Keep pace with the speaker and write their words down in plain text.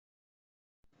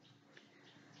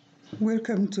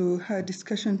Welcome to our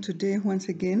discussion today once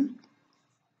again.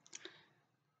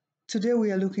 Today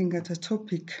we are looking at a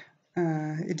topic,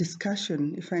 a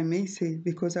discussion, if I may say,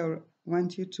 because I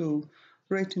want you to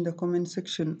write in the comment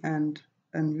section and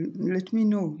let me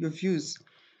know your views.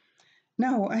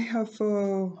 Now, I have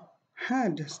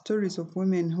heard stories of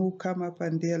women who come up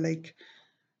and they're like,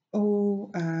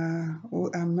 oh,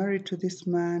 I'm married to this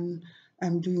man.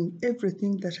 I'm doing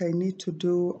everything that I need to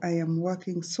do. I am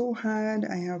working so hard.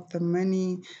 I have the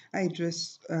money. I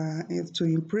dress to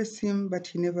impress him, but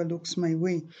he never looks my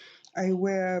way. I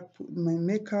wear my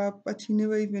makeup, but he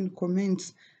never even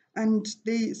comments. And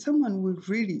someone will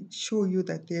really show you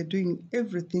that they are doing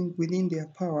everything within their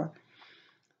power,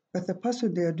 but the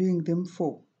person they are doing them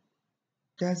for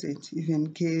doesn't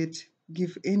even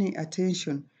give any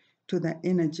attention to the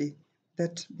energy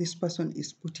that this person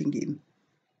is putting in.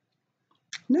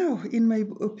 Now, in my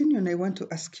opinion, I want to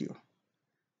ask you,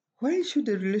 why should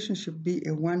a relationship be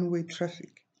a one-way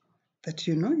traffic? That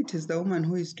it is the woman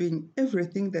who is doing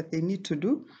everything that they need to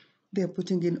do, they're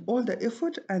putting in all the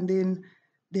effort, and then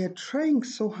they're trying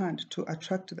so hard to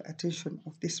attract the attention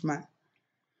of this man.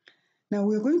 Now,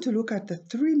 we're going to look at the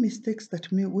 3 mistakes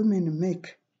that women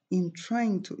make in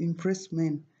trying to impress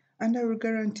men. And I will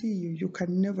guarantee you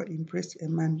can never impress a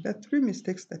man. The 3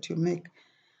 mistakes that you make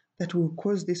that will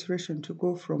cause this relationship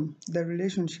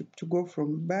to go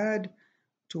from bad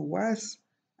to worse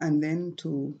and then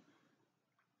to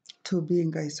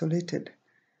being isolated.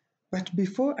 But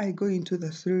before I go into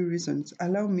the 3 reasons,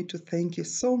 allow me to thank you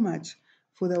so much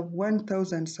for the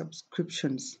 1,000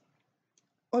 subscriptions.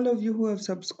 All of you who have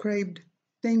subscribed,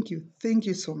 thank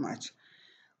you so much.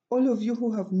 All of you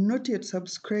who have not yet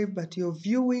subscribed but you're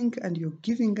viewing and you're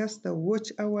giving us the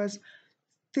watch hours,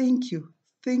 thank you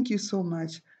so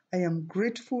much. I am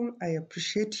grateful, I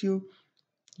appreciate you.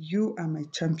 You are my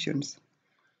champions.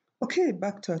 Okay,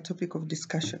 back to our topic of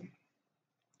discussion.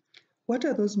 What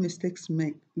are those mistakes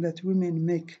that women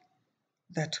make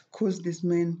that cause these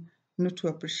men not to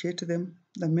appreciate them,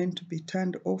 the men to be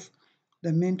turned off,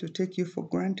 the men to take you for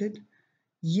granted,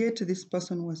 yet this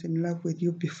person was in love with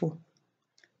you before?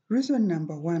 Reason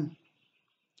number 1,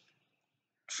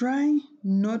 try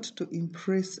not to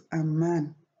impress a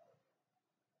man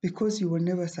because you will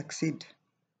never succeed.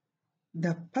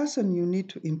 The person you need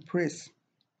to impress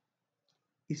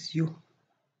is you.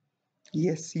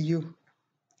 Yes, you.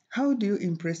 How do you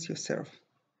impress yourself?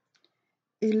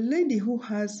 A lady who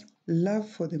has love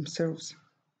for themselves,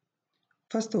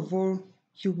 first of all,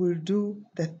 you will do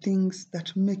the things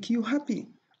that make you happy.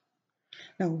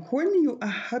 Now, when you are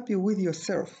happy with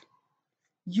yourself,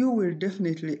 you will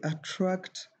definitely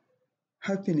attract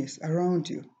happiness around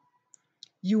you.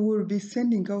 You will be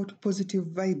sending out positive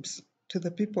vibes to the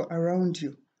people around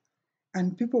you,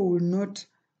 and people will not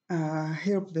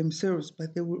help themselves,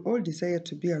 but they will all desire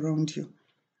to be around you.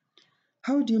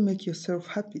 How do you make yourself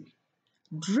happy?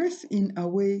 Dress in a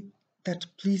way that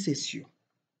pleases you.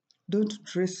 Don't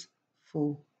dress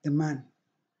for the man.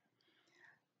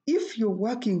 If you're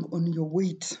working on your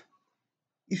weight,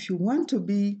 if you want to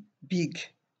be big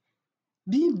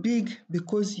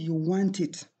because you want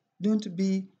it. Don't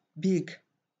be big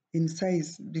in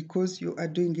size because you are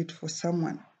doing it for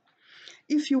someone.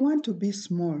 If you want to be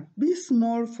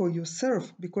small for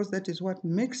yourself because that is what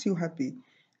makes you happy.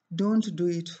 Don't do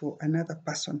it for another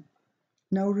person.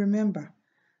 Now remember,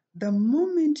 the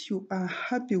moment you are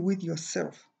happy with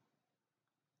yourself,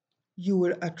 you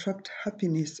will attract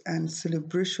happiness and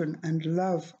celebration and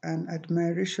love and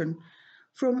admiration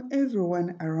from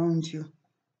everyone around you,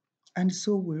 and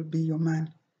so will be your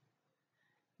man.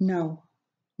 Now,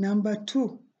 number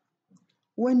 2,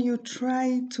 when you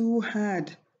try too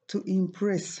hard to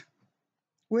impress,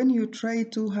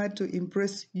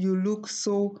 you look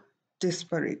so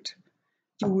desperate.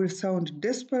 You will sound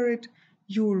desperate,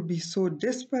 you will be so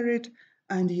desperate,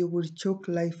 and you will choke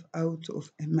life out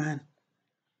of a man.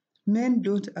 Men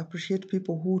don't appreciate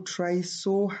people who try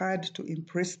so hard to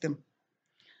impress them.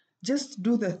 Just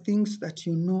do the things that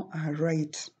you know are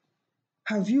right.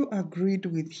 Have you agreed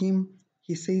with him?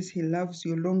 He says he loves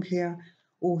your long hair,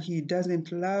 or he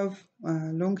doesn't love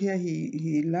long hair,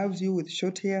 he loves you with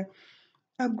short hair.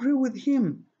 Agree with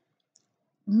him.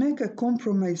 Make a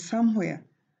compromise somewhere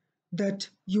that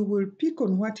you will pick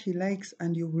on what he likes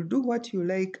and you will do what you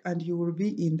like and you will be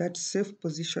in that safe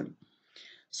position.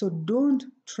 So don't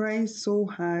try so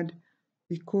hard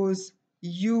because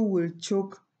you will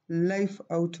choke life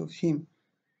out of him.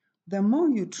 The more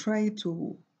you try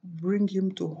to bring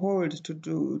him to hold,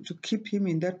 to keep him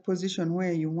in that position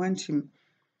where you want him,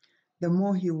 the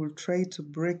more he will try to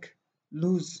break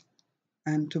loose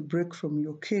and to break from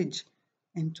your cage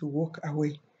and to walk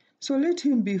away. So let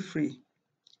him be free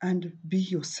and be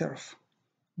yourself.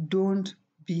 Don't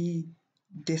be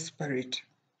desperate.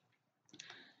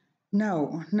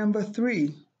 Now, number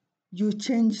 3, you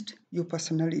changed your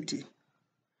personality.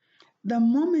 The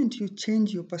moment you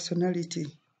change your personality,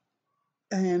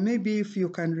 maybe if you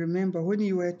can remember when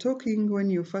you were talking,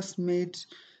 when you first met,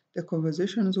 the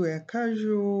conversations were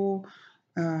casual,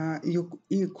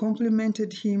 you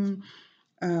complimented him,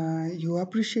 you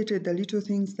appreciated the little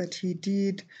things that he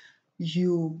did,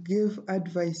 you gave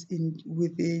advice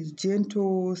with a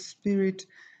gentle spirit,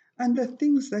 and the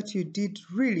things that you did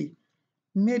really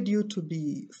made you to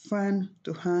be fun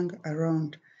to hang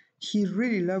around. He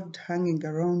really loved hanging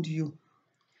around you.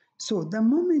 So the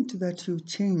moment that you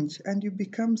change and you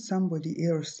become somebody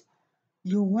else,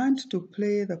 you want to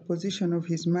play the position of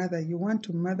his mother, you want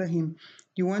to mother him,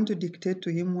 you want to dictate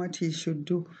to him what he should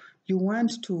do, you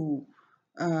want to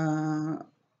uh,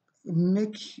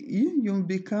 make you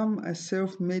become a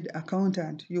self-made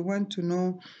accountant, you want to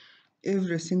know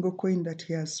every single coin that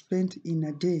he has spent in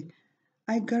a day.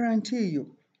 I guarantee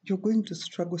you, you're going to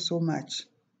struggle so much.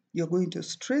 You're going to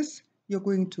stress.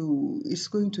 It's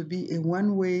going to be a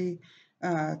one-way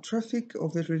traffic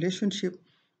of a relationship,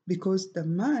 because the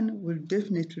man will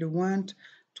definitely want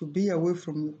to be away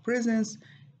from your presence.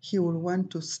 He will want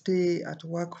to stay at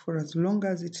work for as long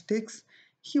as it takes.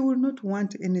 He will not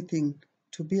want anything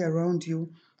to be around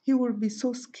you. He will be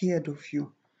so scared of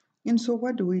you. And so,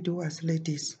 what do we do as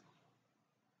ladies?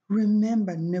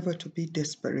 Remember never to be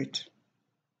desperate.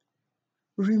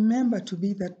 Remember to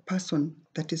be that person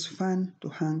that is fun to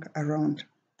hang around.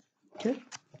 Okay?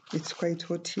 It's quite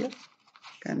hot here.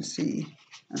 You can see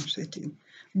I'm sweating.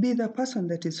 Be the person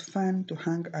that is fun to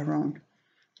hang around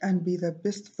and be the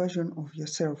best version of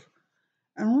yourself.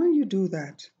 And when you do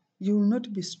that, you will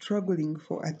not be struggling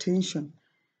for attention.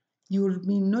 You will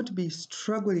not be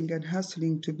struggling and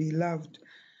hustling to be loved.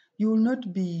 You will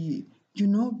not be,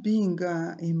 being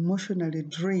emotionally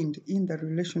drained in the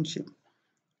relationship.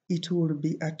 It will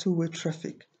be a two-way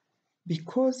traffic,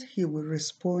 because he will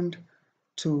respond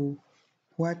to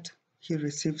what he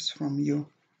receives from you.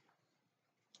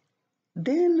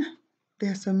 Then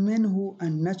there are some men who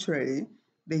unnaturally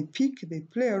they pick, they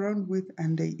play around with,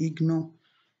 and they ignore.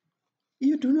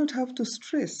 You do not have to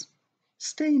stress.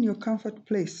 Stay in your comfort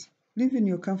place. Live in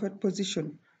your comfort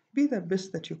position. Be the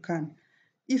best that you can.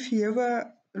 If he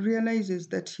ever realizes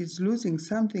that he's losing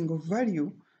something of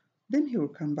value, then he will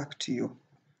come back to you.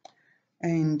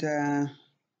 And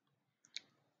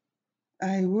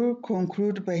I will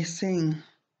conclude by saying,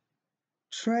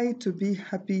 try to be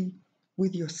happy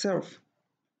with yourself.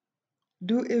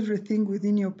 Do everything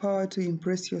within your power to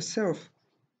impress yourself.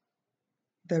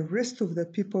 The rest of the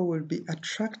people will be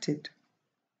attracted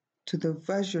to the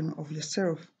version of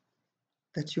yourself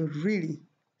that you're really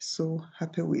so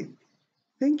happy with.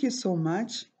 Thank you so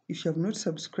much. If you have not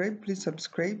subscribed, please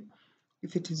subscribe.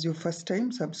 If it is your first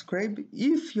time, subscribe.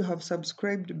 If you have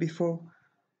subscribed before,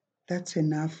 that's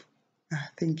enough.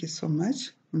 Thank you so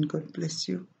much, and God bless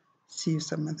you. See you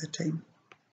some other time.